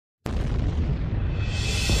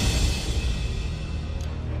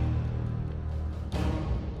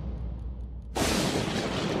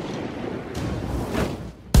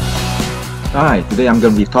Hi, today I'm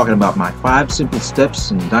going to be talking about my 5 simple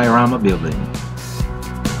steps in diorama building.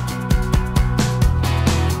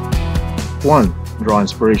 1. Draw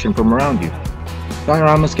inspiration from around you.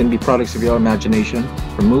 Dioramas can be products of your imagination,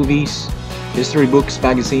 from movies, history books,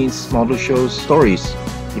 magazines, model shows, stories,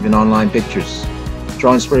 even online pictures.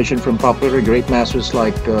 Draw inspiration from popular great masters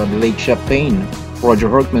like the late Chef Payne, Roger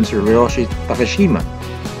Horkmans, or Hiroshi Takashima.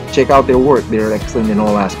 Check out their work, they are excellent in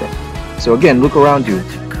all aspects. So again, look around you.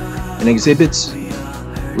 In exhibits,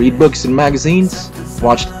 read books and magazines,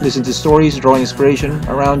 listen to stories, draw inspiration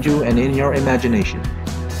around you and in your imagination.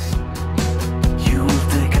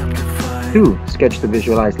 2. Sketch to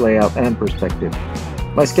visualize layout and perspective.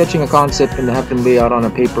 By sketching a concept and having them layout on a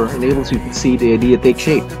paper enables you to see the idea take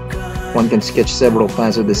shape. One can sketch several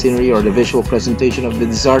plans of the scenery or the visual presentation of the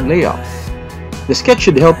desired layout. The sketch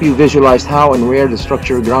should help you visualize how and where the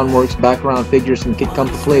structure, groundworks, background, figures can come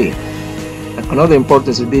to play. Another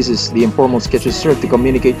importance of this is the informal sketches serve to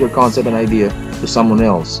communicate your concept and idea to someone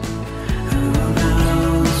else.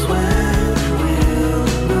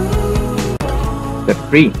 Step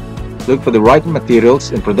 3. Look for the right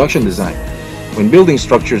materials in production design. When building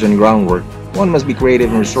structures and groundwork, one must be creative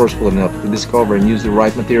and resourceful enough to discover and use the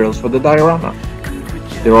right materials for the diorama.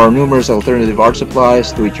 There are numerous alternative art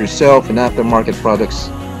supplies, do-it-yourself and aftermarket products,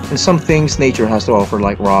 and some things nature has to offer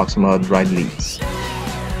like rocks, mud, dried leaves.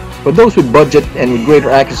 For those with budget and with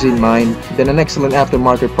greater accuracy in mind, then an excellent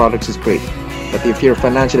aftermarket product is great. But if you're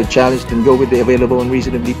financially challenged, then go with the available and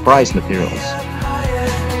reasonably priced materials.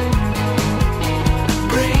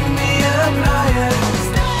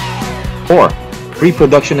 4.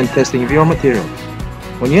 Pre-production and testing of your materials.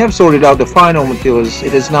 When you have sorted out the final materials,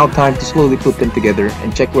 it is now time to slowly put them together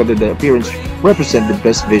and check whether the appearance represents the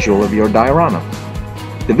best visual of your diorama.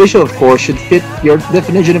 The visual, of course, should fit your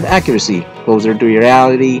definition of accuracy, closer to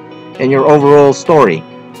reality, and your overall story.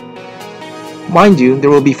 Mind you, there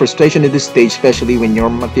will be frustration at this stage, especially when your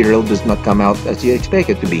material does not come out as you expect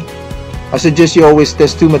it to be. I suggest you always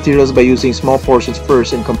test 2 materials by using small portions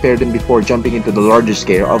first and compare them before jumping into the larger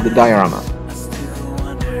scale of the diorama.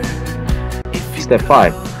 Step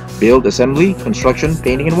 5. Build, assembly, construction,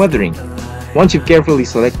 painting, and weathering. Once you've carefully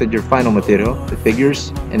selected your final material, the figures,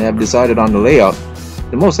 and have decided on the layout,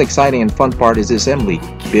 the most exciting and fun part is the assembly,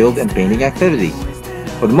 build, and painting activity.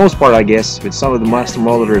 For the most part, I guess, with some of the master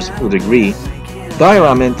modelers would agree,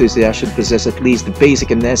 diorama enthusiasts should possess at least the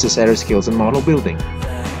basic and necessary skills in model building.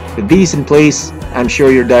 With these in place, I'm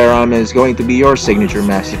sure your diorama is going to be your signature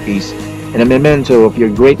masterpiece and a memento of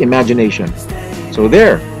your great imagination. So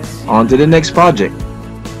there, on to the next project.